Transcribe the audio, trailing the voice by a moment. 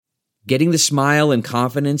Getting the smile and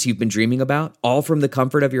confidence you've been dreaming about, all from the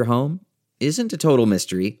comfort of your home, isn't a total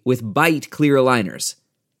mystery with Byte clear aligners.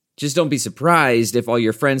 Just don't be surprised if all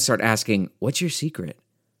your friends start asking, "What's your secret?"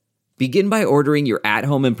 Begin by ordering your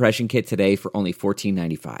at-home impression kit today for only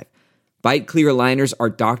 $14.95. Byte clear aligners are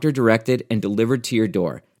doctor-directed and delivered to your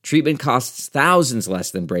door. Treatment costs thousands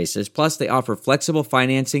less than braces, plus they offer flexible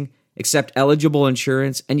financing, accept eligible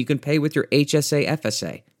insurance, and you can pay with your HSA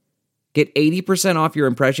FSA. Get 80% off your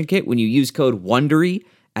impression kit when you use code WONDERY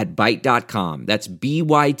at Byte.com. That's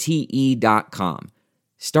BYTE.com.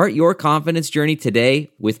 Start your confidence journey today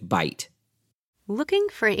with Byte. Looking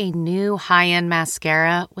for a new high-end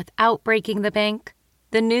mascara without breaking the bank?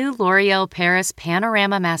 The new L'Oreal Paris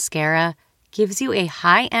Panorama Mascara gives you a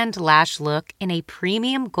high-end lash look in a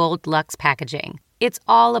premium gold luxe packaging. It's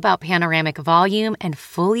all about panoramic volume and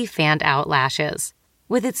fully fanned-out lashes.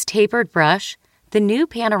 With its tapered brush, the new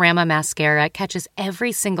Panorama Mascara catches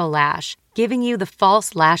every single lash, giving you the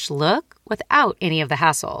false lash look without any of the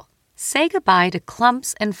hassle. Say goodbye to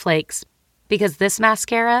clumps and flakes, because this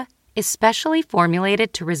mascara is specially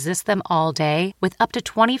formulated to resist them all day with up to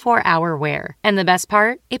 24-hour wear. And the best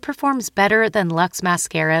part? It performs better than Luxe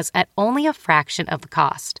mascaras at only a fraction of the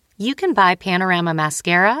cost. You can buy Panorama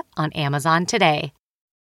Mascara on Amazon today.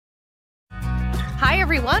 Hi,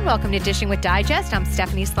 everyone. Welcome to Dishing with Digest. I'm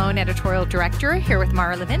Stephanie Sloan, editorial director, here with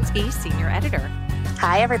Mara Levinsky, senior editor.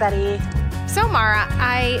 Hi, everybody. So, Mara,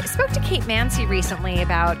 I spoke to Kate Mansi recently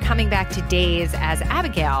about coming back to Days as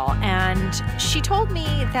Abigail, and she told me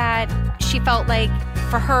that she felt like,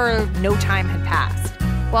 for her, no time had passed.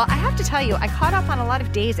 Well, I have to tell you, I caught up on a lot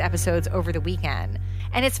of Days episodes over the weekend,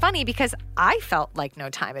 and it's funny because I felt like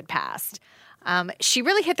no time had passed. She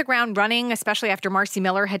really hit the ground running, especially after Marcy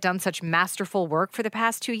Miller had done such masterful work for the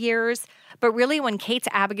past 2 years. But really, when Kate's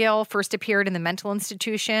Abigail first appeared in the mental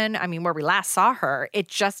institution, where we last saw her, it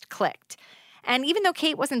just clicked. And even though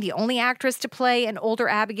Kate wasn't the only actress to play an older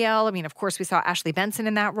Abigail, of course, we saw Ashley Benson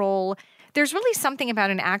in that role, there's really something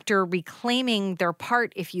about an actor reclaiming their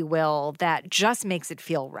part, if you will, that just makes it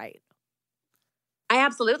feel right. I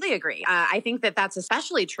absolutely agree. I think that that's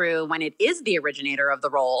especially true when it is the originator of the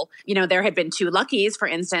role. There had been two Luckies, for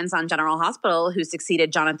instance, on General Hospital who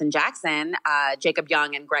succeeded Jonathan Jackson, Jacob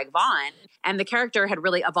Young and Greg Vaughn. And the character had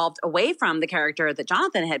really evolved away from the character that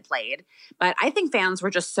Jonathan had played. But I think fans were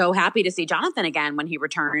just so happy to see Jonathan again when he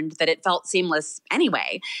returned that it felt seamless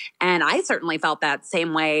anyway. And I certainly felt that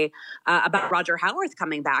same way about Roger Howarth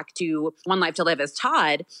coming back to One Life to Live as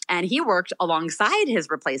Todd. And he worked alongside his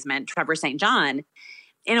replacement, Trevor St. John.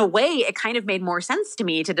 In a way, it kind of made more sense to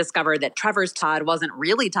me to discover that Trevor's Todd wasn't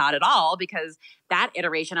really Todd at all, because that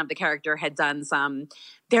iteration of the character had done some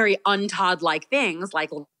very un-Todd-like things,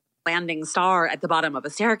 like landing star at the bottom of a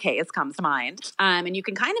staircase comes to mind. And you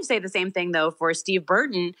can kind of say the same thing, though, for Steve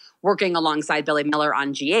Burton working alongside Billy Miller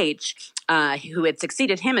on GH, who had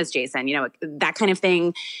succeeded him as Jason. That kind of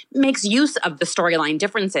thing makes use of the storyline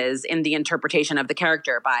differences in the interpretation of the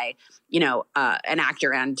character by, an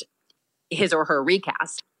actor and his or her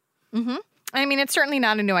recast. Mm-hmm. It's certainly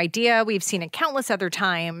not a new idea. We've seen it countless other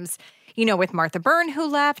times, with Martha Byrne, who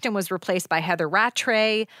left and was replaced by Heather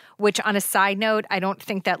Rattray, which, on a side note, I don't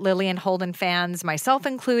think that Lily and Holden fans, myself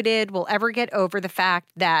included, will ever get over the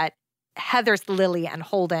fact that Heather's Lily and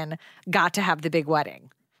Holden got to have the big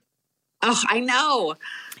wedding. Oh, I know.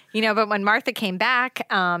 But when Martha came back,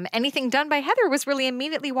 anything done by Heather was really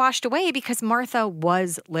immediately washed away because Martha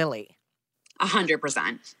was Lily.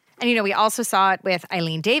 100%. And, we also saw it with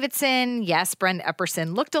Eileen Davidson. Yes, Brenda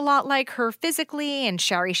Epperson looked a lot like her physically, and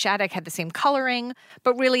Shari Shattuck had the same coloring.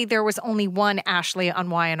 But really, there was only one Ashley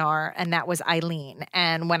on Y&R, and that was Eileen.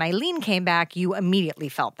 And when Eileen came back, you immediately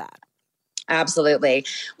felt that. Absolutely.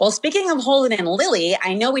 Well, speaking of Holden and Lily,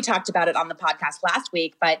 I know we talked about it on the podcast last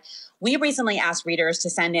week, but we recently asked readers to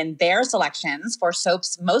send in their selections for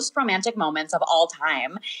soap's most romantic moments of all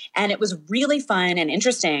time. And it was really fun and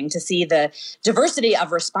interesting to see the diversity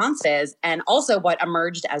of responses and also what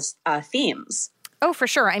emerged as themes. Oh, for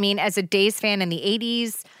sure. As a Days fan in the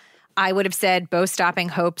 80s, I would have said Bo stopping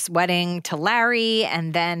Hope's wedding to Larry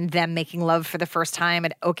and then them making love for the first time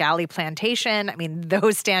at Oak Alley Plantation.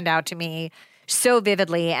 Those stand out to me so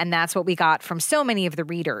vividly, and that's what we got from so many of the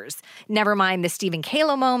readers. Never mind the Steve and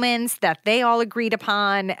Kayla moments that they all agreed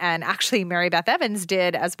upon, and actually Mary Beth Evans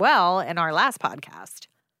did as well in our last podcast.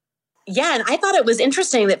 Yeah, and I thought it was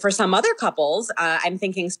interesting that for some other couples, I'm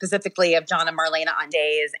thinking specifically of John and Marlena on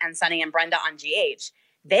Days and Sonny and Brenda on GH,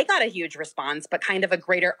 they got a huge response, but kind of a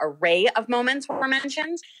greater array of moments were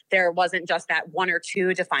mentioned. There wasn't just that one or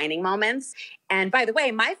two defining moments. And by the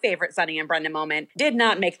way, my favorite Sonny and Brenda moment did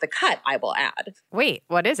not make the cut, I will add. Wait,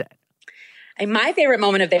 what is it? And my favorite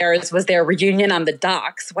moment of theirs was their reunion on the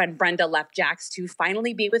docks when Brenda left Jax to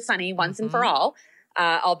finally be with Sonny once and for all.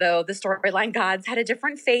 Although the storyline gods had a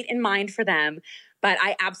different fate in mind for them. But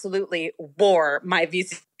I absolutely wore my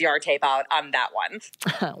VCR tape out on that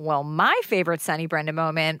one. Well, my favorite Sonny Brenda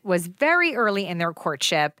moment was very early in their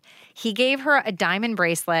courtship. He gave her a diamond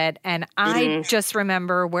bracelet, and I just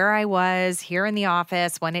remember where I was here in the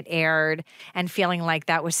office when it aired and feeling like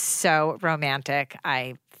that was so romantic.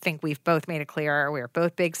 I think we've both made it clear we're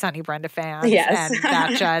both big Sonny Brenda fans. Yes. And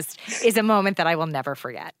that just is a moment that I will never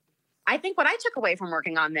forget. I think what I took away from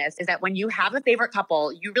working on this is that when you have a favorite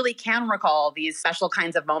couple, you really can recall these special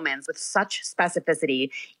kinds of moments with such specificity,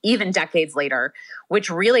 even decades later, which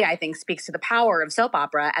really, I think, speaks to the power of soap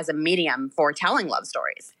opera as a medium for telling love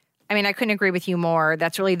stories. I mean, I couldn't agree with you more.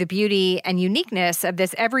 That's really the beauty and uniqueness of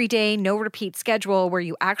this everyday, no-repeat schedule where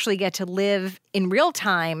you actually get to live in real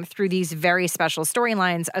time through these very special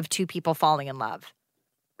storylines of two people falling in love.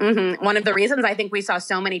 One of the reasons I think we saw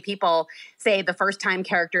so many people say the first time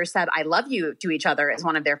characters said, I love you to each other is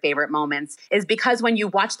one of their favorite moments is because when you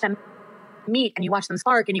watch them meet and you watch them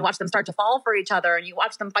spark and you watch them start to fall for each other and you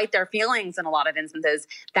watch them fight their feelings in a lot of instances,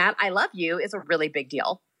 that I love you is a really big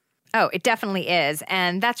deal. Oh, it definitely is.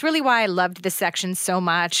 And that's really why I loved this section so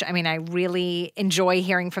much. I mean, I really enjoy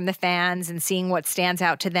hearing from the fans and seeing what stands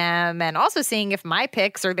out to them and also seeing if my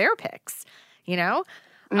picks are their picks, you know?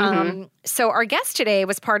 So our guest today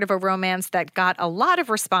was part of a romance that got a lot of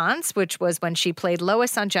response, which was when she played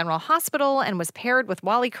Lois on General Hospital and was paired with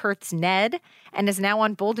Wally Kurth's Ned and is now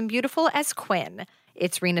on Bold and Beautiful as Quinn.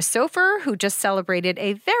 It's Rena Sofer, who just celebrated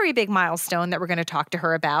a very big milestone that we're going to talk to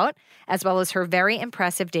her about, as well as her very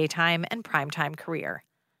impressive daytime and primetime career.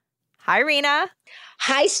 Hi, Rena.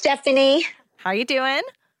 Hi, Stephanie. How you doing?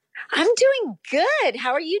 I'm doing good.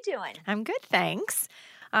 How are you doing? I'm good, thanks.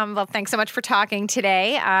 Well, thanks so much for talking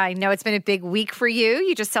today. I know it's been a big week for you.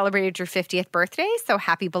 You just celebrated your 50th birthday, so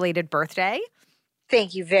happy belated birthday.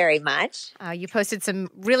 Thank you very much. You posted some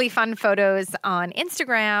really fun photos on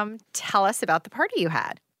Instagram. Tell us about the party you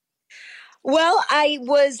had. Well, I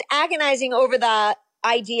was agonizing over the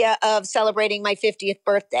idea of celebrating my 50th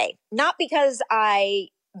birthday, not because I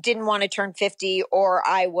didn't want to turn 50 or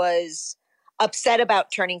I was upset about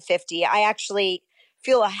turning 50. I actually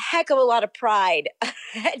feel a heck of a lot of pride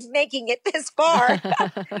at making it this far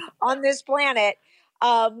on this planet.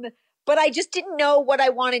 But I just didn't know what I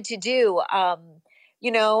wanted to do. I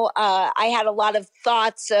had a lot of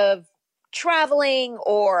thoughts of traveling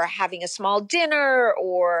or having a small dinner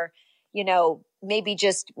or, maybe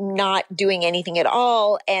just not doing anything at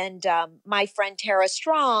all. And my friend Tara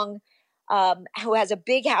Strong, who has a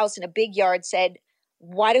big house and a big yard, said,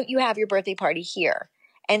 why don't you have your birthday party here?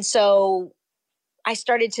 And so I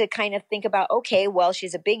started to kind of think about, okay, well,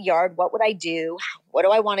 she's a big yard. What would I do? What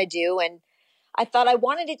do I want to do? And I thought I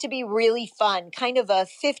wanted it to be really fun, kind of a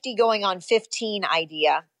 50 going on 15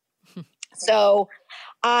 idea. So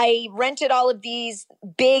I rented all of these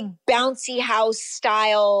big bouncy house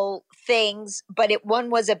style things, but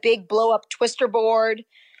one was a big blow up twister board.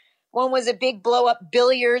 One was a big blow up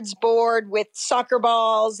billiards board with soccer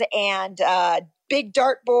balls and a big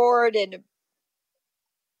dart board and a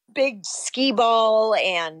big skee ball,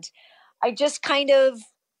 and I just kind of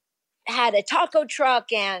had a taco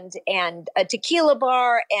truck and a tequila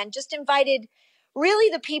bar and just invited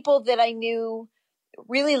really the people that I knew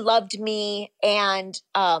really loved me and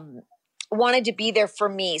wanted to be there for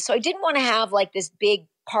me. So I didn't want to have like this big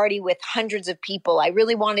party with hundreds of people. I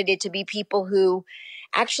really wanted it to be people who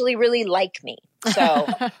actually really like me.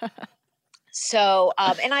 So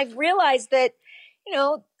and I've realized that,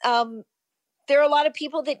 there are a lot of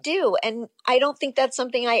people that do, and I don't think that's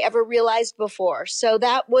something I ever realized before. So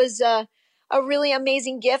that was a really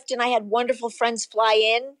amazing gift, and I had wonderful friends fly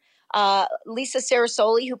in. Lisa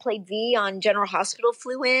Sarasoli, who played V on General Hospital,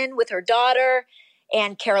 flew in with her daughter,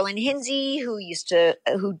 and Carolyn Hinsey, who used to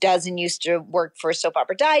work for Soap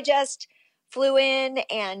Opera Digest, flew in,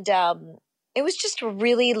 and it was just a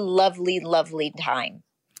really lovely, lovely time.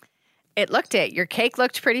 It looked it. Your cake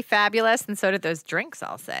looked pretty fabulous, and so did those drinks,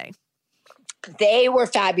 I'll say. They were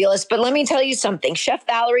fabulous, but let me tell you something. Chef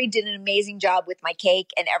Valerie did an amazing job with my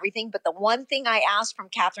cake and everything, but the one thing I asked from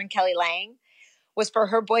Catherine Kelly Lang was for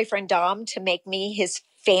her boyfriend Dom to make me his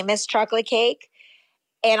famous chocolate cake.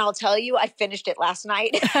 And I'll tell you, I finished it last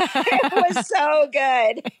night. It was so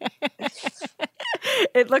good.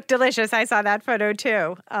 It looked delicious. I saw that photo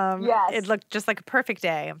too. Yes. It looked just like a perfect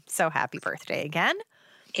day. I'm so happy birthday again.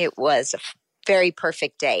 It was a very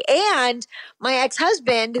perfect day. And my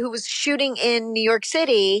ex-husband, who was shooting in New York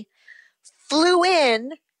City, flew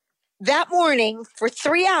in that morning for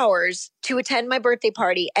 3 hours to attend my birthday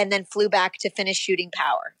party and then flew back to finish shooting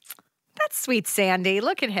Power. That's sweet, Sandy.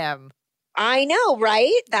 Look at him. I know,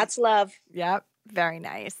 right? That's love. Yep. Very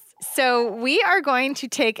nice. So we are going to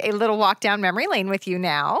take a little walk down memory lane with you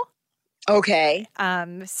now. Okay.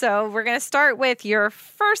 So we're going to start with your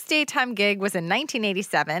first daytime gig was in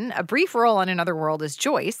 1987, a brief role on Another World as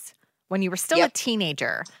Joyce when you were still a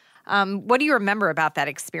teenager. What do you remember about that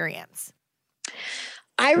experience?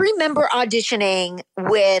 I remember auditioning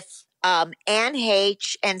with Anne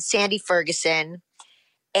H. and Sandy Ferguson,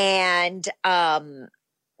 and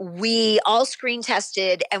we all screen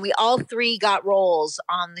tested, and we all three got roles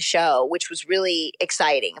on the show, which was really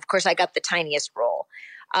exciting. Of course, I got the tiniest role.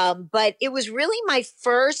 But it was really my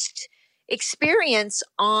first experience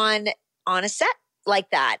on a set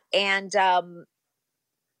like that. And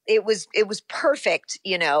it was perfect,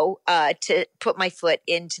 to put my foot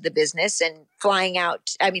into the business and driving out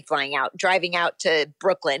to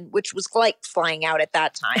Brooklyn, which was like flying out at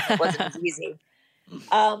that time. It wasn't as easy.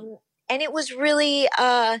 And it was really,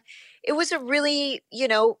 it was a really,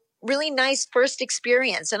 really nice first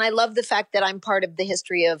experience. And I love the fact that I'm part of the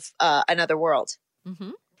history of Another World.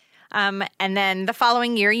 Mm-hmm. And then the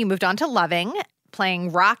following year, you moved on to Loving,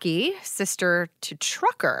 playing Rocky, sister to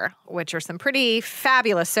Trucker, which are some pretty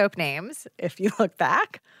fabulous soap names, if you look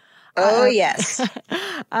back. Oh, yes.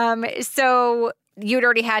 So you'd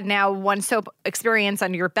already had now one soap experience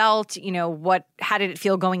under your belt. How did it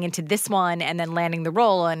feel going into this one and then landing the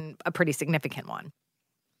role in a pretty significant one?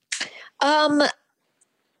 I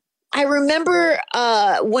remember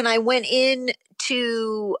when I went in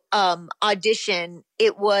to audition,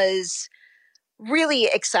 it was really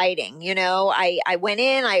exciting. I went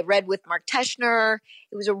in, I read with Mark Teschner.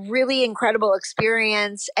 It was a really incredible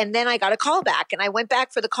experience. And then I got a call back, and I went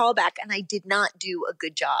back for the call back, and I did not do a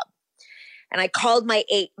good job. And I called my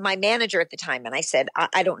manager at the time, and I said,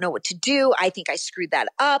 I don't know what to do. I think I screwed that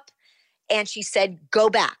up. And she said, go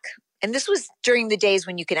back. And this was during the days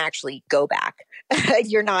when you can actually go back.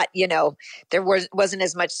 You're not, there wasn't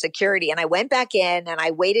as much security. And I went back in, and I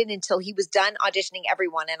waited until he was done auditioning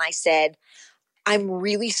everyone. And I said, I'm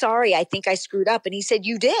really sorry. I think I screwed up. And he said,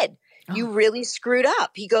 you did. Oh. You really screwed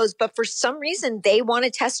up. He goes, but for some reason, they want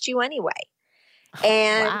to test you anyway.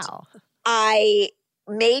 And wow. I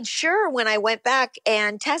made sure when I went back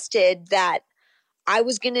and tested that I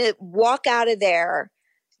was going to walk out of there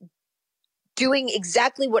doing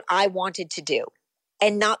exactly what I wanted to do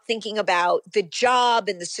and not thinking about the job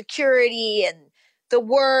and the security and the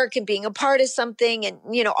work and being a part of something and,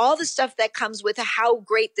 all the stuff that comes with how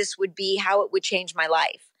great this would be, how it would change my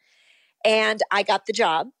life. And I got the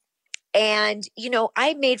job. And,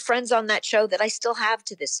 I made friends on that show that I still have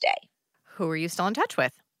to this day. Who are you still in touch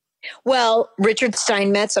with? Well, Richard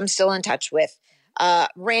Steinmetz, I'm still in touch with.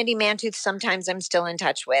 Randy Mantooth, sometimes I'm still in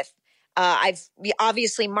touch with.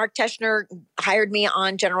 Obviously Mark Teschner hired me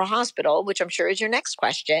on General Hospital, which I'm sure is your next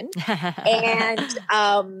question. And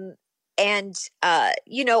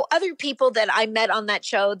other people that I met on that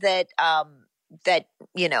show that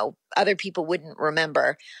other people wouldn't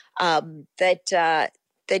remember, that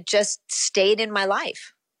just stayed in my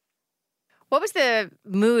life. What was the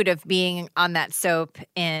mood of being on that soap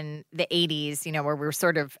in the 80s, where we were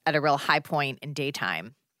sort of at a real high point in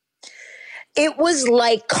daytime? It was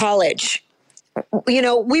like college. We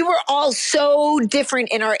were all so different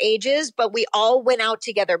in our ages, but we all went out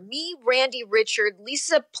together. Me, Randy, Richard,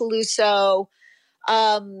 Lisa Peluso.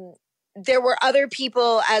 There were other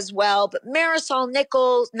people as well, but Marisol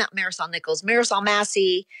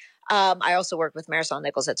Massey. I also worked with Marisol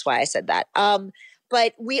Nichols. That's why I said that.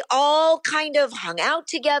 But we all kind of hung out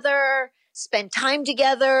together, spent time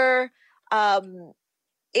together.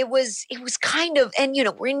 It was kind of, and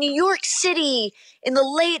we're in New York City in the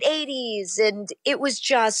late 80s, and it was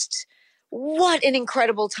just, what an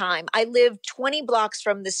incredible time. I lived 20 blocks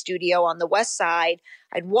from the studio on the West Side.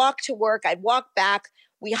 I'd walk to work, I'd walk back.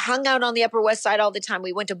 We hung out on the Upper West Side all the time.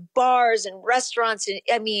 We went to bars and restaurants. And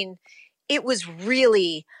it was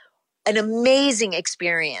really an amazing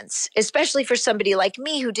experience, especially for somebody like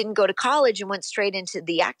me who didn't go to college and went straight into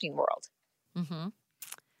the acting world. Mm-hmm.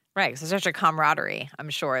 Right. So such a camaraderie, I'm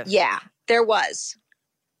sure. Yeah, there was.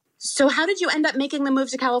 So how did you end up making the move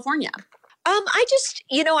to California? I just,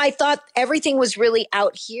 I thought everything was really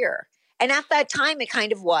out here. And at that time, it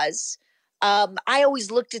kind of was. I always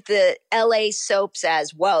looked at the LA soaps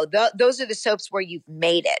as, whoa, those are the soaps where you've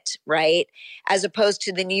made it, right? As opposed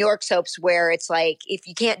to the New York soaps where it's like, if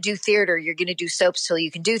you can't do theater, you're going to do soaps till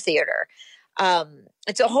you can do theater.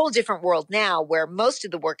 It's a whole different world now where most of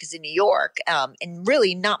the work is in New York, and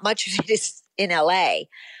really not much of it is in LA.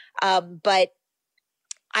 But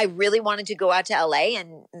I really wanted to go out to LA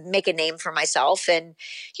and make a name for myself. And,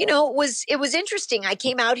 you know, it was interesting. I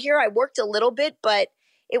came out here, I worked a little bit, but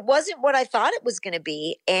it wasn't what I thought it was going to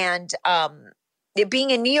be. And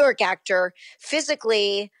being a New York actor,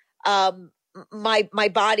 physically, my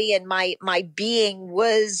body and my being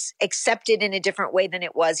was accepted in a different way than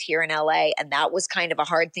it was here in LA. And that was kind of a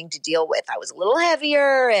hard thing to deal with. I was a little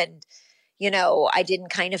heavier and, you know, I didn't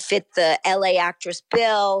kind of fit the LA actress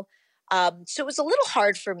bill. So it was a little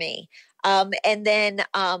hard for me. And then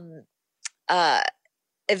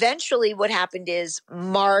eventually what happened is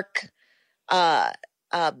Mark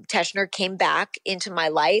Teschner came back into my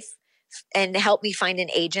life and helped me find an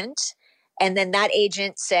agent. And then that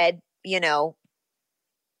agent said, you know,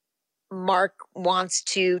 Mark wants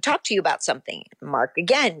to talk to you about something. Mark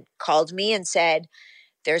again called me and said,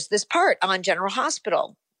 there's this part on General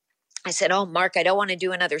Hospital. I said, oh, Mark, I don't want to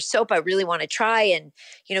do another soap. I really want to try and,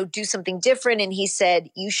 you know, do something different. And he said,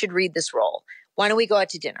 you should read this role. Why don't we go out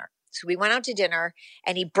to dinner? So we went out to dinner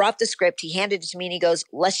and he brought the script. He handed it to me and he goes,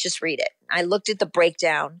 let's just read it. I looked at the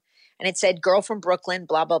breakdown and it said, girl from Brooklyn,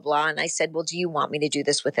 blah, blah, blah. And I said, well, do you want me to do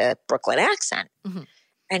this with a Brooklyn accent? Mm-hmm.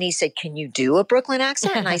 And he said, can you do a Brooklyn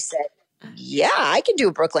accent? And I said, yeah, I can do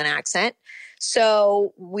a Brooklyn accent.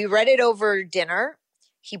 So we read it over dinner.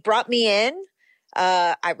 He brought me in.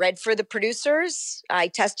 I read for the producers. I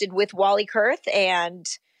tested with Wally Kurth, and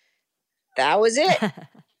that was it.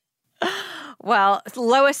 Well,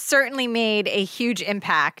 Lois certainly made a huge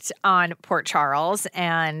impact on Port Charles,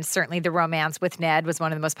 and certainly the romance with Ned was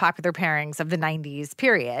one of the most popular pairings of the 90s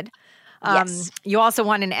period. Yes. You also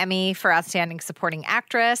won an Emmy for Outstanding Supporting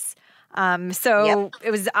Actress.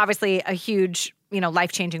 It was obviously a huge, you know,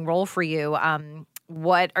 life-changing role for you.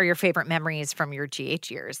 What are your favorite memories from your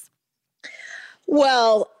GH years?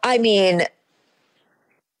 Well, I mean,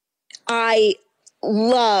 I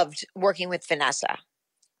loved working with Vanessa,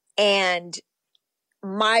 and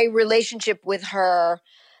my relationship with her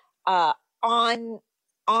on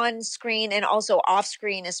screen and also off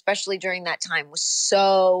screen, especially during that time, was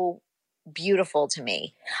so beautiful to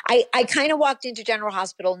me. I kind of walked into General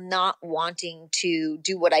Hospital not wanting to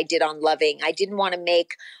do what I did on Loving. I didn't want to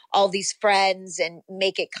make all these friends and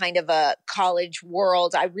make it kind of a college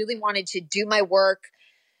world. I really wanted to do my work,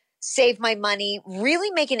 save my money,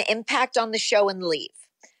 really make an impact on the show and leave.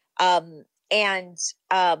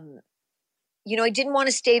 You know, I didn't want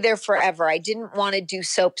to stay there forever. I didn't want to do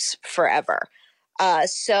soaps forever.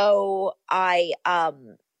 So I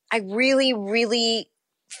really, really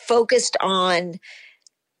focused on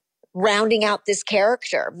rounding out this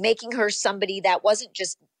character, making her somebody that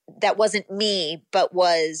wasn't me, but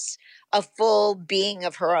was a full being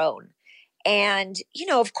of her own. And, you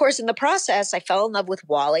know, of course, in the process, I fell in love with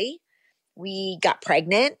Wally. We got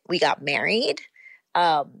pregnant. We got married.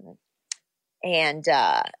 I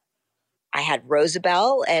had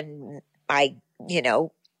Rosabelle, and I, you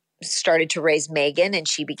know, started to raise Megan, and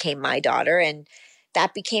she became my daughter. And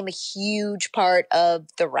that became a huge part of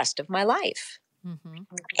the rest of my life. Mm-hmm.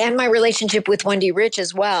 And my relationship with Wendy Rich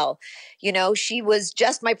as well. You know, she was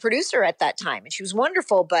just my producer at that time, and she was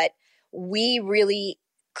wonderful, but we really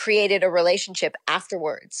created a relationship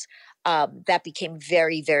afterwards that became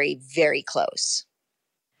very, very, very close.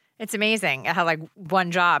 It's amazing how like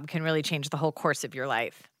one job can really change the whole course of your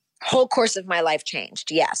life. Whole course of my life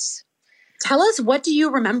changed, yes. Tell us, what do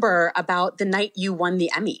you remember about the night you won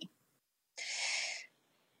the Emmy?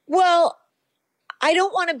 Well, I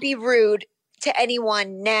don't want to be rude to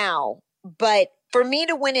anyone now, but for me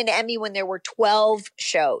to win an Emmy when there were 12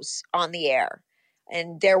 shows on the air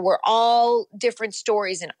and there were all different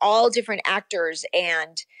stories and all different actors,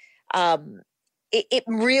 and it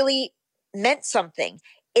really meant something,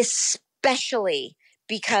 especially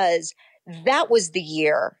because that was the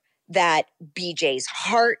year that BJ's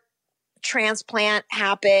heart transplant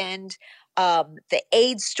happened. The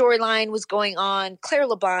AIDS storyline was going on. Claire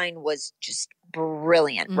Labine was just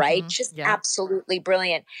brilliant, mm-hmm. right? Just absolutely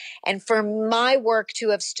brilliant. And for my work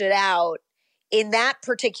to have stood out in that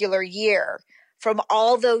particular year from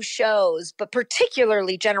all those shows, but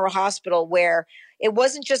particularly General Hospital, where it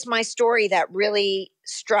wasn't just my story that really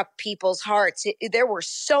struck people's hearts. There were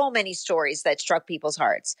so many stories that struck people's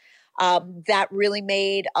hearts. That really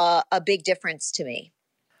made a big difference to me.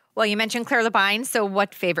 Well, you mentioned Claire Labine. So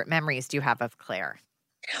what favorite memories do you have of Claire?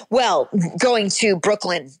 Well, going to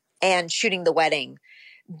Brooklyn and shooting the wedding,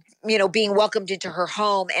 you know, being welcomed into her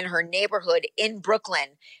home and her neighborhood in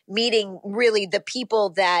Brooklyn, meeting really the people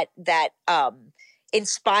that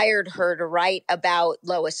inspired her to write about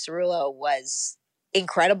Lois Cerullo was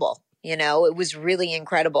incredible. You know, it was really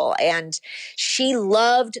incredible. And she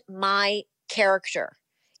loved my character.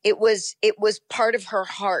 It was part of her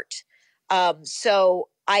heart. So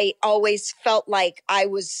I always felt like I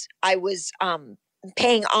was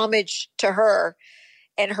paying homage to her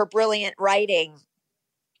and her brilliant writing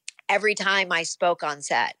every time I spoke on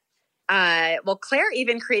set. Well, Claire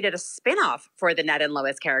even created a spinoff for the Ned and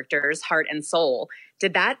Lois characters, Heart and Soul.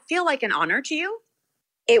 Did that feel like an honor to you?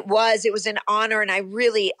 It was an honor. And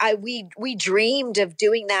we dreamed of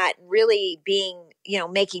doing that, really being,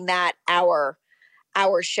 making that our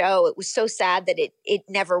show. It was so sad that it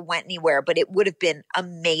never went anywhere, but it would have been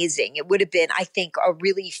amazing. It would have been, I think, a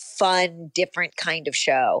really fun, different kind of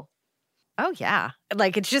show. Oh, yeah.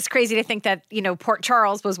 Like, it's just crazy to think that, Port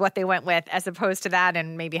Charles was what they went with as opposed to that,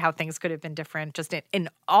 and maybe how things could have been different just in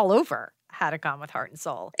all over had it gone with Heart and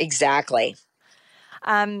Soul. Exactly.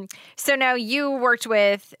 So now you worked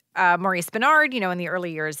with Maurice Benard, in the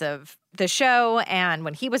early years of the show and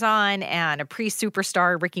when he was on, and a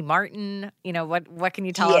pre-superstar Ricky Martin. What can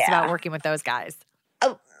you tell us about working with those guys?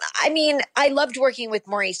 I loved working with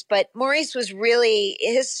Maurice, but Maurice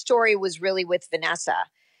his story was really with Vanessa.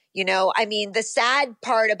 The sad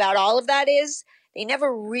part about all of that is they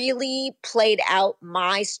never really played out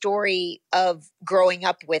my story of growing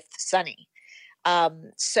up with Sonny.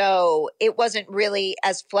 So it wasn't really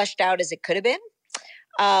as fleshed out as it could have been.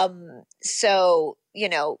 So,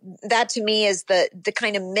 that to me is the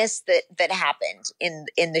kind of miss that happened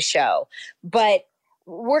in the show. But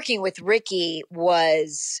working with Ricky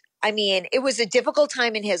it was a difficult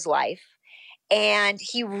time in his life. And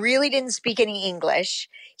he really didn't speak any English.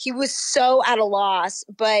 He was so at a loss,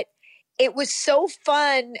 but it was so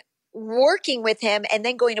fun working with him and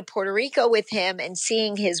then going to Puerto Rico with him and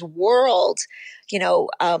seeing his world,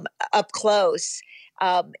 up close.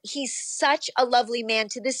 He's such a lovely man.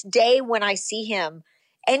 To this day, when I see him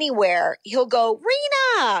anywhere, he'll go,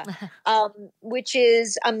 Rena, which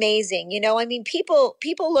is amazing.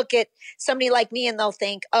 People look at somebody like me and they'll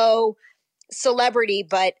think, oh, celebrity,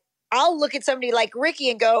 but I'll look at somebody like Ricky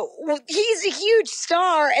and go, well, he's a huge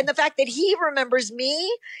star. And the fact that he remembers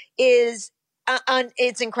me is,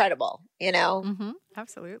 it's incredible, Mm-hmm.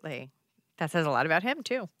 Absolutely. That says a lot about him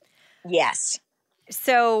too. Yes.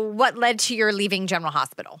 So what led to your leaving General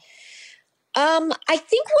Hospital? I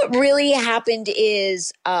think what really happened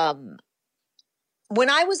is, when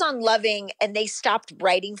I was on Loving and they stopped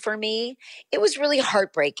writing for me, it was really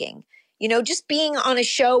heartbreaking. Just being on a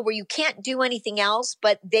show where you can't do anything else,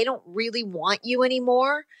 but they don't really want you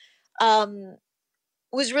anymore,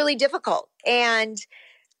 was really difficult. And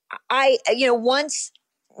once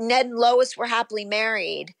Ned and Lois were happily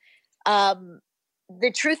married,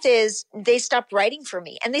 the truth is they stopped writing for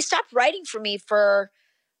me, and they stopped writing for me for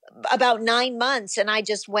about 9 months. And I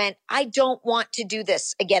just went, I don't want to do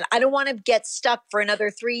this again. I don't want to get stuck for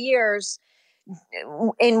another 3 years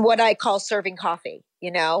in what I call serving coffee.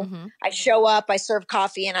 Mm-hmm. I show up, I serve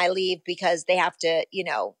coffee, and I leave because they have to,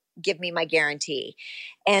 give me my guarantee.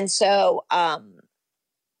 And so, and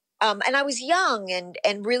I was young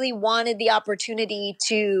and really wanted the opportunity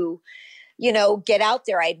to, get out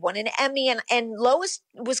there. I'd won an Emmy, and Lois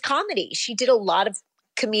was comedy. She did a lot of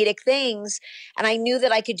comedic things, and I knew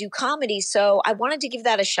that I could do comedy. So I wanted to give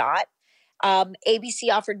that a shot. ABC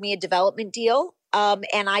offered me a development deal,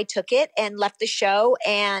 and I took it and left the show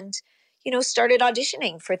and, started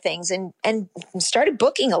auditioning for things and started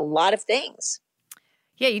booking a lot of things.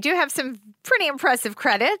 Yeah, you do have some pretty impressive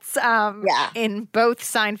credits in both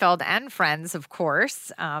Seinfeld and Friends, of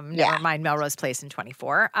course. Never mind Melrose Place in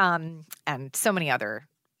 24, and so many other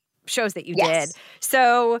shows that you did.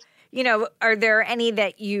 So, are there any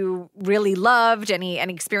that you really loved, any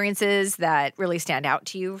experiences that really stand out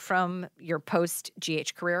to you from your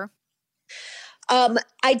post-GH career?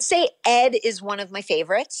 I'd say Ed is one of my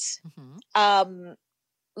favorites. Mm-hmm.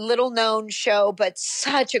 Little known show, but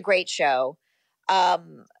such a great show.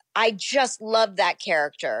 I just loved that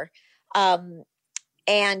character. And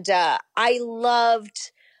I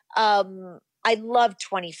loved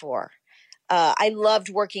 24. I loved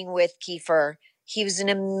working with Kiefer. He was an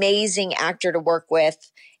amazing actor to work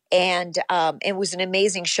with. And it was an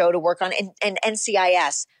amazing show to work on. And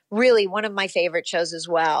NCIS, really one of my favorite shows as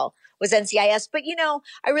well was NCIS. But,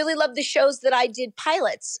 I really loved the shows that I did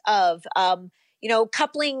pilots of,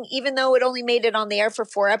 coupling, even though it only made it on the air for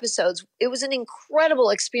 4 episodes. It was an incredible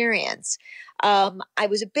experience. I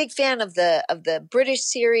was a big fan of the British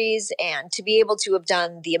series, and to be able to have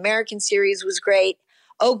done the American series was great.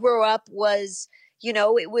 Oh Grow Up was,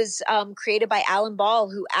 it was created by Alan Ball,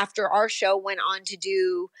 who after our show went on to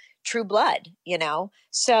do True Blood,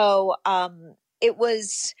 So it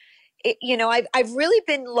was, I've really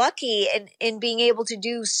been lucky in being able to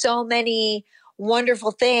do so many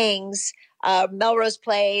wonderful things. Melrose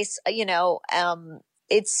Place.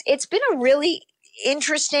 It's been a really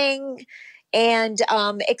interesting and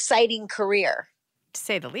exciting career, to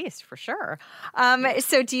say the least, for sure.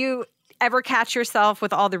 So do you ever catch yourself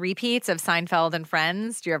with all the repeats of Seinfeld and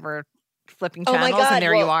Friends? Do you ever flipping channels my God. and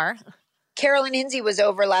there you are? Carolyn Hinsey was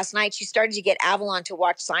over last night. She started to get Avalon to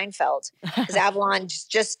watch Seinfeld because Avalon's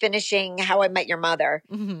just finishing How I Met Your Mother.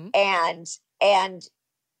 Mm-hmm. And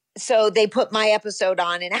so they put my episode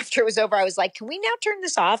on, and after it was over, I was like, can we now turn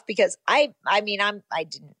this off? Because I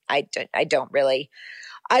don't really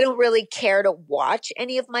care to watch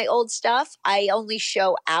any of my old stuff. I only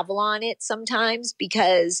show Avalon it sometimes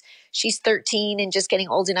because she's 13 and just getting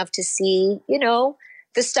old enough to see,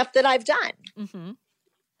 the stuff that I've done. Mm-hmm.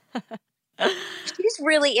 She's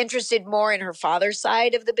really interested more in her father's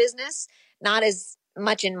side of the business, not as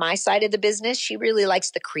much in my side of the business. She really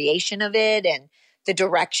likes the creation of it and the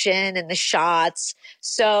direction and the shots.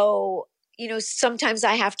 So, sometimes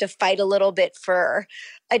I have to fight a little bit for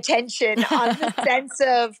attention on the sense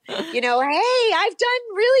of, hey, I've done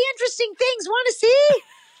really interesting things. Want to see?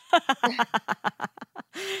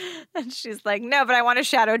 And she's like, no, but I want to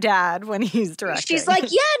shadow Dad when he's directing. She's like,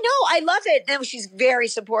 yeah, no, I love it. No, she's very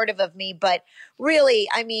supportive of me. But really,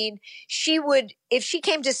 she would, if she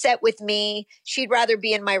came to set with me, she'd rather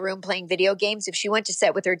be in my room playing video games. If she went to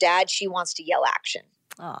set with her dad, she wants to yell action.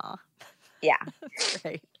 Aw. Yeah. That's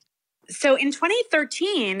great. So in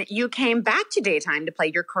 2013, you came back to daytime to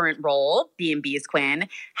play your current role, B&B's Quinn.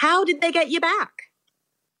 How did they get you back?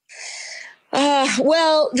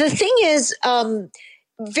 Well, the thing is,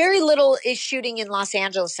 very little is shooting in Los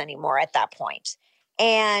Angeles anymore at that point.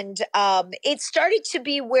 And it started to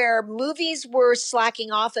be where movies were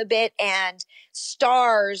slacking off a bit and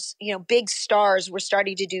stars, big stars were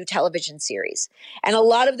starting to do television series. And a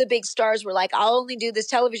lot of the big stars were like, I'll only do this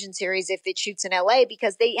television series if it shoots in LA,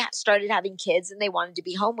 because they started having kids and they wanted to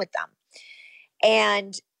be home with them.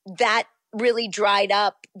 And that really dried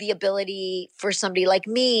up the ability for somebody like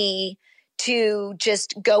me to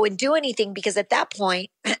just go and do anything, because at that point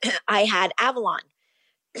I had Avalon.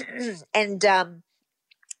 And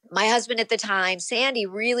my husband at the time, Sandy,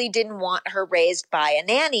 really didn't want her raised by a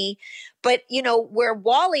nanny. But, where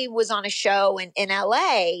Wally was on a show in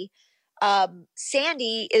LA,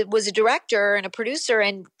 Sandy was a director and a producer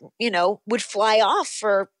and, would fly off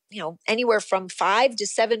for, anywhere from 5 to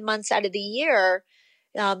 7 months out of the year,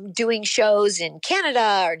 doing shows in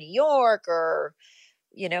Canada or New York or,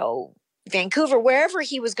 Vancouver, wherever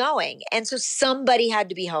he was going. And so somebody had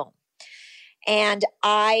to be home. And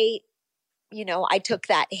I took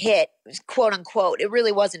that hit, quote unquote. It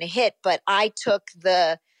really wasn't a hit, but I took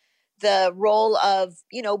the role of,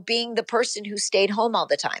 being the person who stayed home all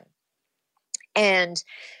the time. And,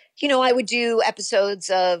 I would do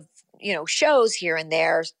episodes of, shows here and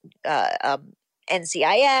there,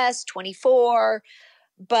 NCIS, 24,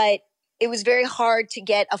 but it was very hard to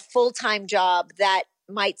get a full-time job that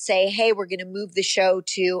might say, hey, we're going to move the show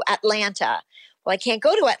to Atlanta. Well, I can't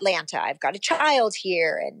go to Atlanta. I've got a child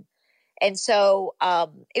here. And so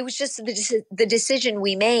it was just the decision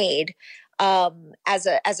we made as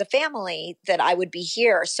a family that I would be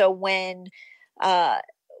here. So when Bold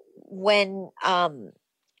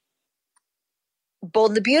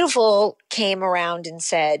and the Beautiful came around and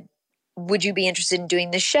said, would you be interested in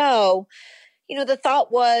doing the show? The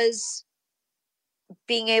thought was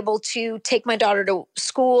being able to take my daughter to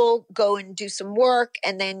school, go and do some work,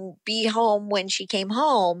 and then be home when she came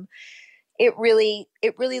home. It really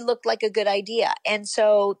looked like a good idea. And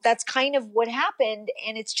so that's kind of what happened.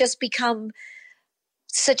 And it's just become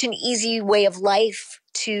such an easy way of life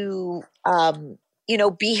to,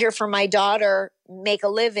 be here for my daughter, make a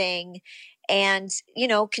living, and,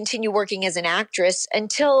 continue working as an actress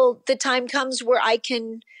until the time comes where I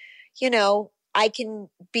can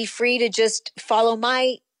be free to just follow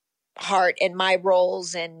my heart and my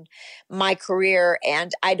roles and my career.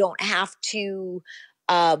 And I don't have to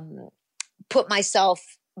put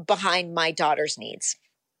myself behind my daughter's needs.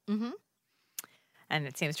 Mm-hmm. And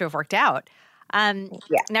it seems to have worked out. Yeah.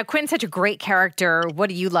 Now, Quinn's such a great character. What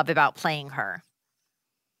do you love about playing her?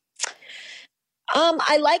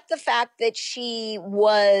 I like the fact that she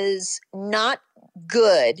was not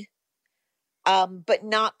good, but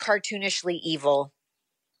not cartoonishly evil.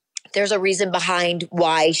 There's a reason behind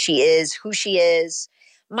why she is who she is.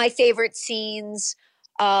 My favorite scenes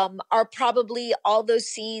are probably all those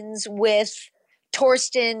scenes with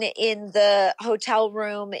Torsten in the hotel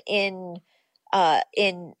room in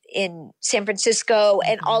San Francisco,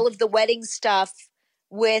 mm-hmm. and all of the wedding stuff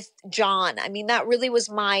with John. I mean, that really was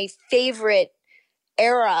my favorite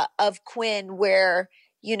era of Quinn, where,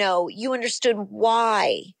 you understood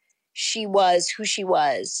why she was who she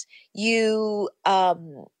was, you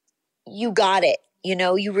got it.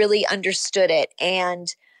 You really understood it.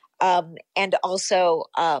 And also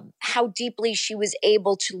how deeply she was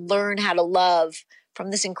able to learn how to love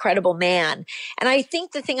from this incredible man. And I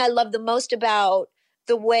think the thing I love the most about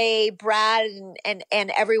the way Brad and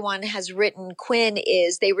everyone has written Quinn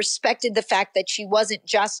is they respected the fact that she wasn't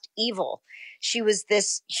just evil. She was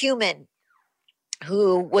this human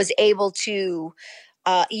who was able to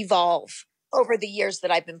evolve over the years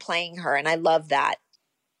that I've been playing her. And I love that.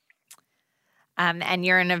 And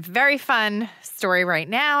you're in a very fun story right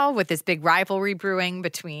now with this big rivalry brewing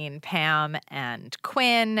between Pam and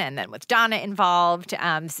Quinn, and then with Donna involved.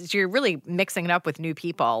 So you're really mixing it up with new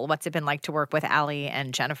people. What's it been like to work with Allie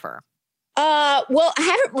and Jennifer? Well, I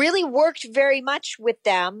haven't really worked very much with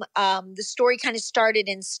them. The story kind of started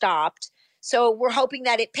and stopped. So we're hoping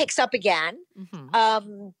that it picks up again.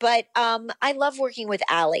 Mm-hmm. But I love working with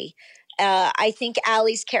Allie. I think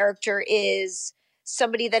Allie's character is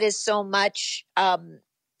somebody that is so much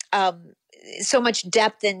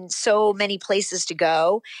depth and so many places to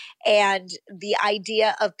go. And the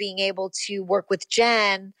idea of being able to work with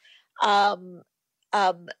Jen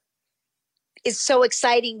is so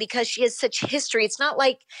exciting because she has such history. It's not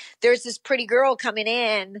like there's this pretty girl coming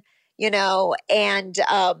in, and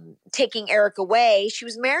taking Eric away. She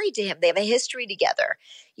was married to him. They have a history together,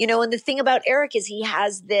 and the thing about Eric is he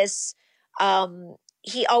has this,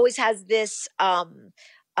 he always has this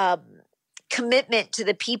commitment to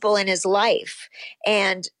the people in his life.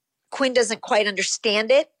 And Quinn doesn't quite understand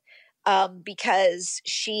it because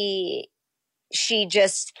she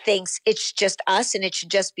just thinks it's just us and it should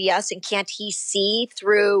just be us. And can't he see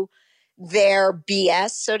through their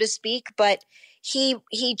BS, so to speak? But he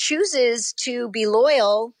chooses to be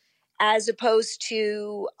loyal as opposed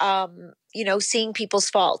to, seeing people's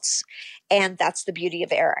faults. And that's the beauty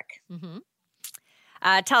of Eric. Mm-hmm.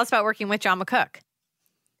 Tell us about working with John McCook.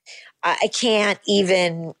 I can't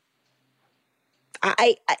even,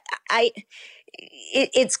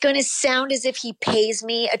 it's going to sound as if he pays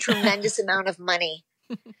me a tremendous amount of money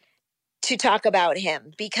to talk about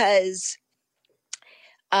him because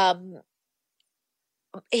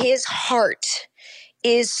his heart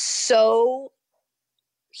is so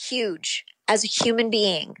huge as a human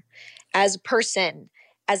being, as a person,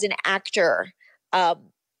 as an actor.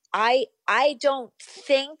 I don't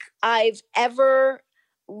think I've ever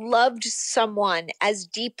loved someone as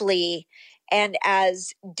deeply and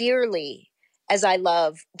as dearly as I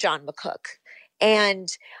love John McCook. And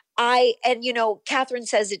Catherine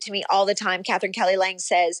says it to me all the time. Catherine Kelly Lang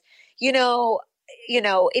says,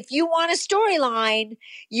 if you want a storyline,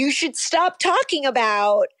 you should stop talking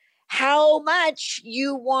about how much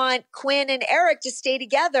you want Quinn and Eric to stay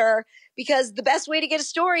together because the best way to get a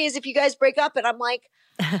story is if you guys break up. And I'm like,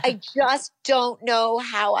 I just don't know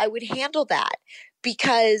how I would handle that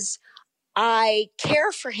because I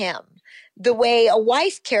care for him the way a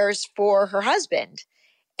wife cares for her husband.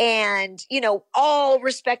 And, all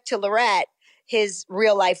respect to Lorette, his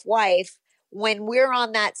real life wife, when we're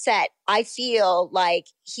on that set, I feel like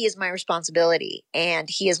he is my responsibility and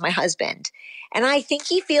he is my husband. And I think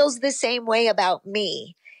he feels the same way about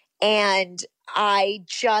me. And I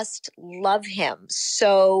just love him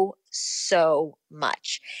so, so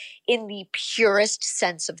much in the purest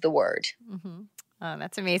sense of the word. Mm-hmm. Oh,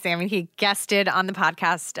 that's amazing. I mean, he guested on the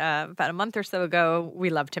podcast about a month or so ago.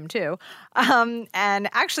 We loved him too. And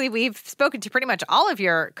actually, we've spoken to pretty much all of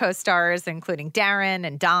your co-stars, including Darren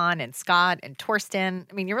and Don and Scott and Torsten.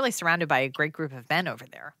 I mean, you're really surrounded by a great group of men over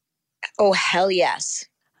there. Oh, hell yes.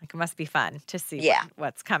 Like, it must be fun to see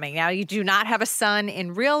what's coming. Now, you do not have a son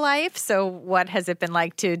in real life. So what has it been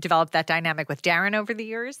like to develop that dynamic with Darren over the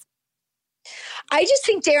years? I just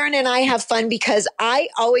think Darren and I have fun because I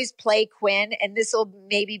always play Quinn, and this will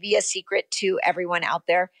maybe be a secret to everyone out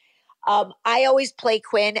there. I always play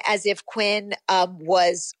Quinn as if Quinn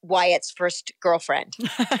was Wyatt's first girlfriend.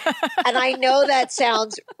 And I know that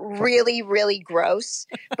sounds really, really gross,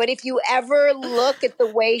 but if you ever look at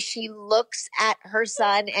the way she looks at her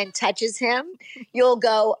son and touches him, you'll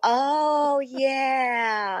go, oh,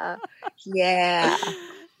 yeah, yeah.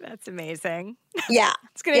 That's amazing. Yeah.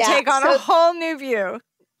 It's going to take on a whole new view.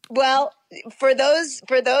 Well, for those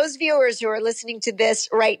viewers who are listening to this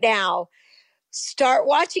right now, start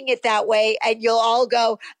watching it that way and you'll all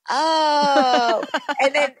go, oh,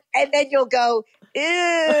 and then you'll go,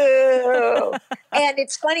 ew. And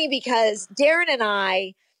it's funny because Darren and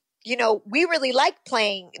I, we really like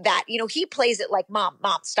playing that. He plays it like, mom,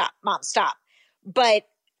 stop, mom, stop. But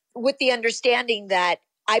with the understanding that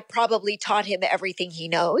I probably taught him everything he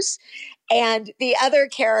knows. And the other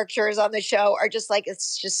characters on the show are just like,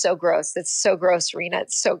 it's just so gross. It's so gross, Rena.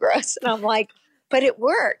 It's so gross. And I'm like, but it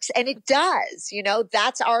works. And it does.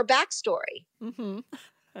 That's our backstory. Mm-hmm.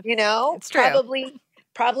 It's true.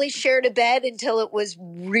 Probably shared a bed until it was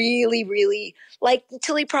really, really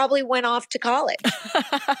until he probably went off to college.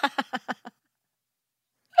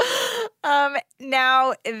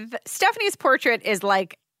 Now, Stephanie's portrait is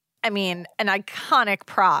an iconic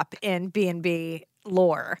prop in B&B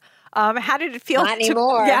lore. How did it feel? Not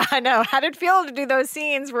anymore. Yeah, I know. How did it feel to do those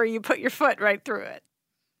scenes where you put your foot right through it?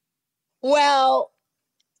 Well,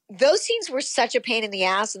 those scenes were such a pain in the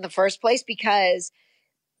ass in the first place because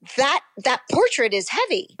that portrait is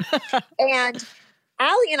heavy. And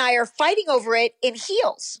Allie and I are fighting over it in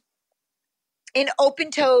heels, in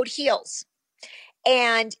open-toed heels.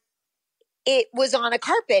 And it was on a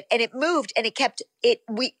carpet and it moved and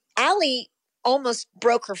Allie almost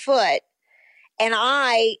broke her foot and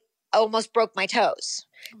I almost broke my toes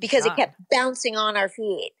because it kept bouncing on our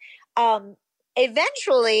feet.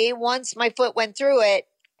 Eventually, once my foot went through it,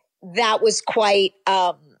 that was quite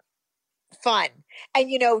fun.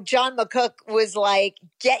 And, John McCook was like,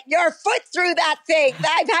 get your foot through that thing.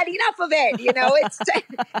 I've had enough of it.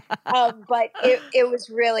 But it was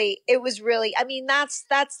really, that's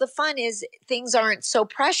the fun is things aren't so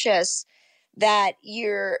precious that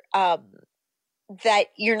you're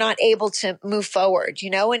not able to move forward,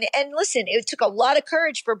 and listen, it took a lot of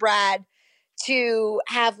courage for Brad to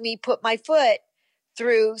have me put my foot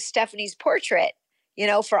through Stephanie's portrait.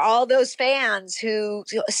 For all those fans who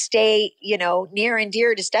stay, near and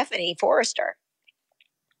dear to Stephanie Forrester.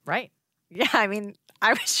 Right. Yeah.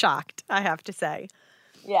 I was shocked, I have to say.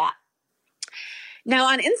 Yeah. Now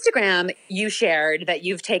on Instagram, you shared that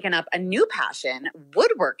you've taken up a new passion,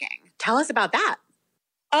 woodworking. Tell us about that.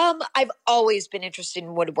 I've always been interested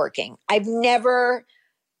in woodworking. I've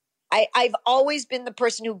always been the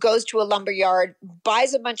person who goes to a lumber yard,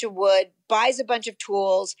 buys a bunch of wood, buys a bunch of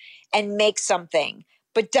tools, and makes something,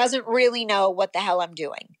 but doesn't really know what the hell I'm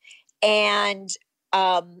doing. And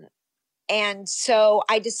so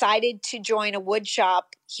I decided to join a wood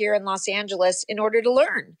shop here in Los Angeles in order to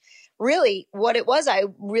learn really what it was I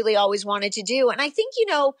really always wanted to do. And I think,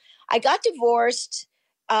 I got divorced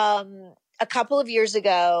a couple of years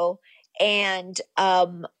ago, and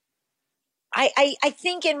I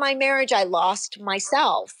think in my marriage, I lost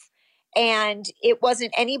myself, and it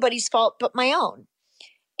wasn't anybody's fault but my own.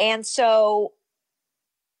 And so,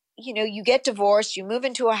 you get divorced, you move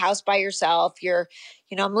into a house by yourself.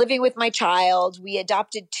 I'm living with my child. We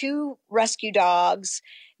adopted 2 rescue dogs.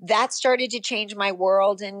 That started to change my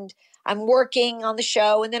world, and I'm working on the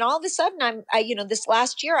show. And then all of a sudden this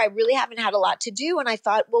last year, I really haven't had a lot to do. And I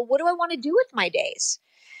thought, well, what do I want to do with my days?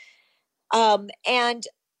 And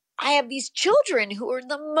I have these children who are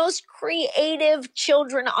the most creative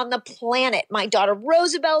children on the planet. My daughter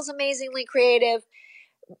Rosabelle's amazingly creative.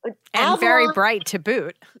 And Avalon, very bright to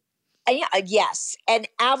boot. Yes. And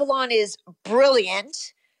Avalon is brilliant.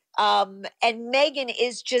 And Megan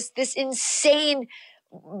is just this insane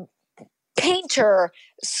painter,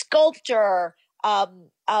 sculptor.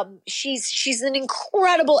 She's an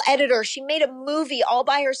incredible editor. She made a movie all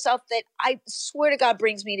by herself that I swear to God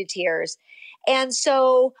brings me to tears. And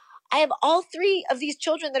so I have all 3 of these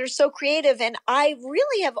children that are so creative, and I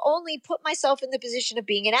really have only put myself in the position of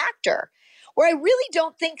being an actor, where I really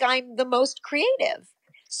don't think I'm the most creative.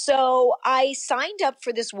 So I signed up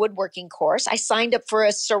for this woodworking course. I signed up for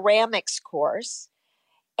a ceramics course,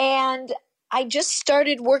 and I just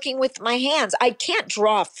started working with my hands. I can't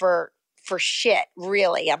draw for shit,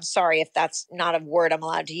 really. I'm sorry if that's not a word I'm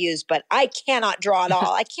allowed to use, but I cannot draw at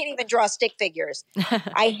all. I can't even draw stick figures.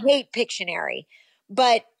 I hate Pictionary,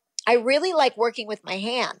 but I really like working with my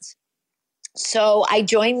hands. So I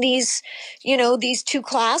joined these 2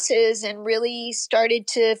 classes and really started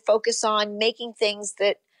to focus on making things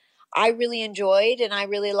that I really enjoyed and I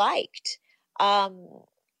really liked.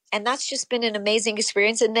 And that's just been an amazing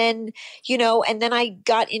experience. And then, I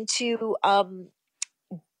got into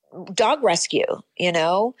dog rescue,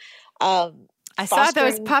 I saw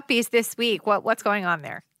those puppies this week. What's going on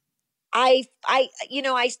there? I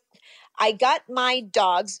got my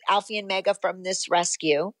dogs, Alfie and Mega, from this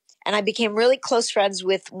rescue, and I became really close friends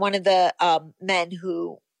with one of the men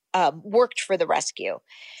who worked for the rescue.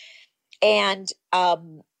 And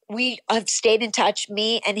we have stayed in touch,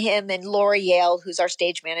 me and him and Laura Yale, who's our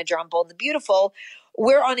stage manager on Bold and the Beautiful.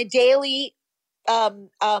 We're on a daily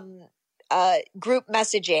group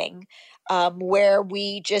messaging where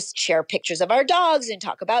we just share pictures of our dogs and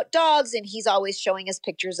talk about dogs. And he's always showing us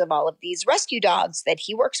pictures of all of these rescue dogs that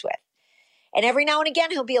he works with. And every now and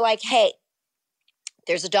again, he'll be like, hey,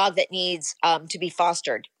 there's a dog that needs to be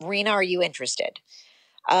fostered. Rena, are you interested?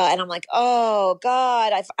 And I'm like, oh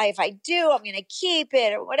God, if I do, I'm going to keep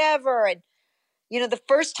it or whatever. And, the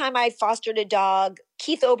first time I fostered a dog,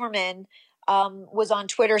 Keith Oberman was on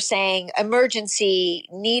Twitter saying, emergency,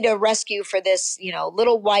 need a rescue for this,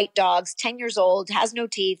 little white dog's 10 years old, has no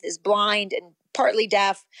teeth, is blind and partly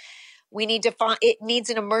deaf. We need to find, it needs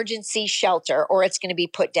an emergency shelter or it's going to be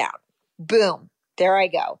put down. Boom. There I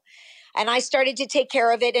go. And I started to take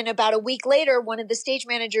care of it. And about a week later, one of the stage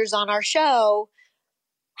managers on our show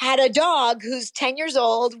had a dog who's 10 years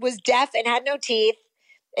old, was deaf and had no teeth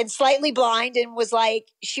and slightly blind, and was like,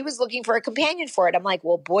 she was looking for a companion for it. I'm like,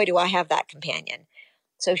 well, boy, do I have that companion.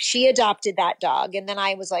 So she adopted that dog. And then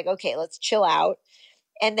I was like, okay, let's chill out.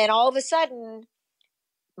 And then all of a sudden,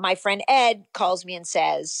 my friend Ed calls me and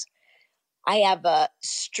says, I have a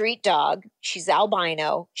street dog. She's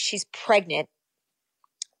albino. She's pregnant.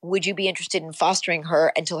 Would you be interested in fostering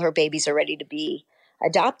her until her babies are ready to be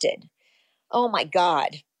adopted? Oh my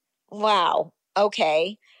God. Wow.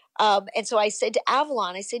 Okay. And so I said to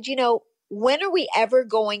Avalon, I said, when are we ever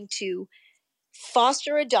going to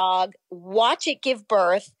foster a dog, watch it give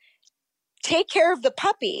birth, take care of the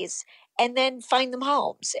puppies, and then find them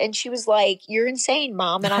homes? And she was like, you're insane,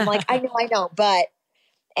 Mom. And I'm like, I know. But,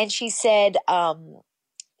 and she said,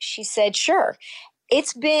 sure.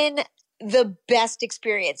 It's been the best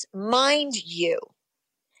experience. Mind you,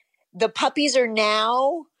 the puppies are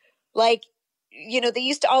now like, they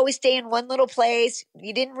used to always stay in one little place.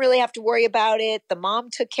 You didn't really have to worry about it. The mom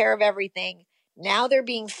took care of everything. Now they're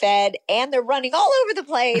being fed and they're running all over the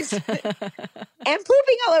place and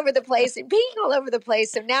pooping all over the place and peeing all over the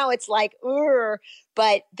place. So now it's like,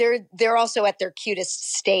 but they're also at their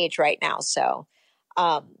cutest stage right now. So,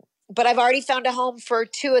 but I've already found a home for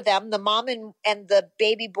two of them. The mom and the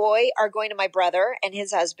baby boy are going to my brother and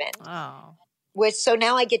his husband. Oh. So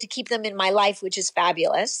now I get to keep them in my life, which is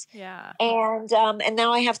fabulous. Yeah. And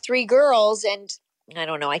now I have three girls, and I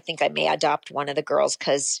don't know, I think I may adopt one of the girls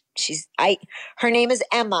because her name is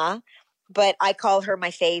Emma, but I call her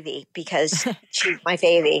my favy because she's my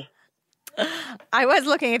favy. I was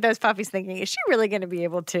looking at those puppies thinking, is she really going to be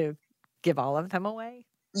able to give all of them away?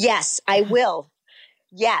 Yes, I will.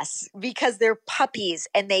 Yes, because they're puppies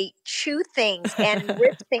and they chew things and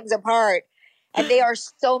rip things apart. And they are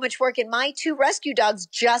so much work. And my two rescue dogs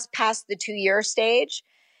just passed the 2-year stage.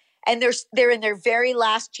 And they're in their very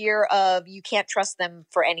last year of you can't trust them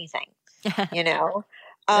for anything,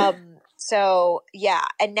 So, yeah.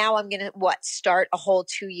 And now I'm going to, start a whole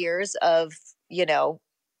 2 years of,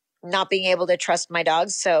 not being able to trust my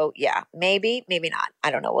dogs. So, yeah, maybe not.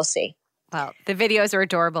 I don't know. We'll see. Well, the videos are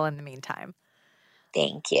adorable in the meantime.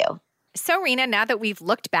 Thank you. So, Rena, now that we've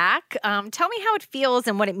looked back, tell me how it feels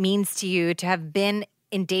and what it means to you to have been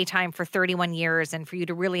in daytime for 31 years and for you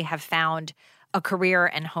to really have found a career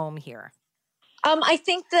and home here. I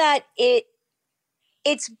think that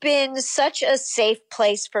it's been such a safe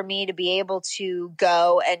place for me to be able to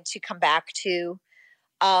go and to come back to.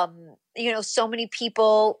 So many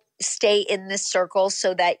people stay in this circle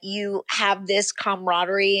so that you have this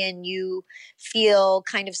camaraderie and you feel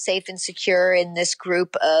kind of safe and secure in this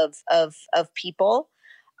group of people.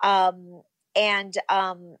 And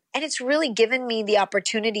it's really given me the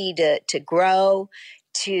opportunity to grow,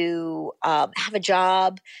 to have a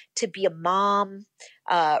job, to be a mom,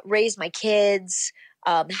 raise my kids,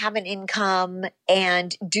 have an income,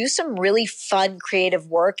 and do some really fun, creative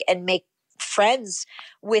work and make friends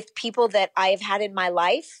with people that I have had in my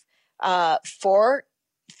life for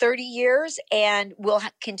 30 years and will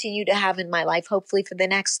continue to have in my life, hopefully for the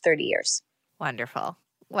next 30 years. Wonderful.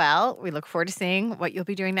 Well, we look forward to seeing what you'll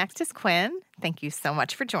be doing next as Quinn. Thank you so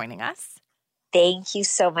much for joining us. Thank you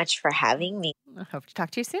so much for having me. I hope to talk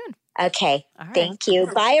to you soon. Okay. All right. Thank you.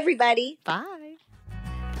 Bye, everybody. Bye.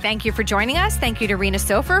 Thank you for joining us. Thank you to Rena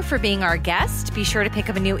Sofer for being our guest. Be sure to pick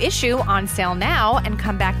up a new issue on sale now and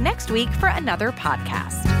come back next week for another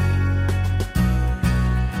podcast.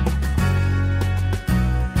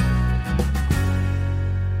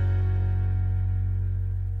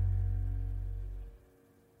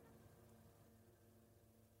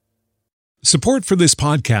 Support for this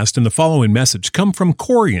podcast and the following message come from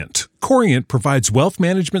Corient. Corient provides wealth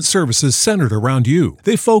management services centered around you.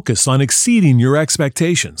 They focus on exceeding your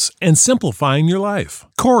expectations and simplifying your life.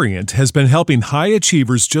 Corient has been helping high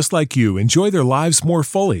achievers just like you enjoy their lives more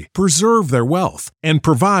fully, preserve their wealth, and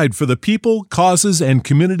provide for the people, causes, and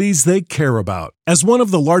communities they care about. As one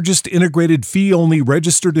of the largest integrated fee-only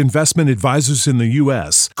registered investment advisors in the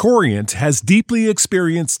U.S., Corient has deeply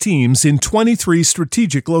experienced teams in 23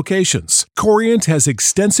 strategic locations. Corient has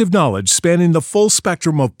extensive knowledge spanning the full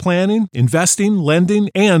spectrum of planning, investing, lending,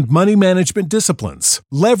 and money management disciplines.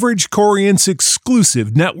 Leverage Corient's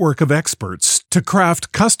exclusive network of experts to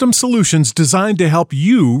craft custom solutions designed to help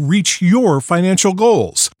you reach your financial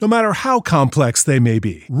goals, no matter how complex they may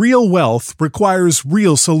be. Real wealth requires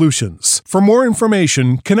real solutions. For more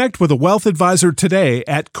information, connect with a wealth advisor today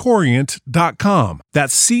at Corient.com.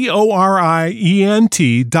 That's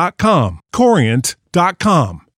Corient.com. Corient.com.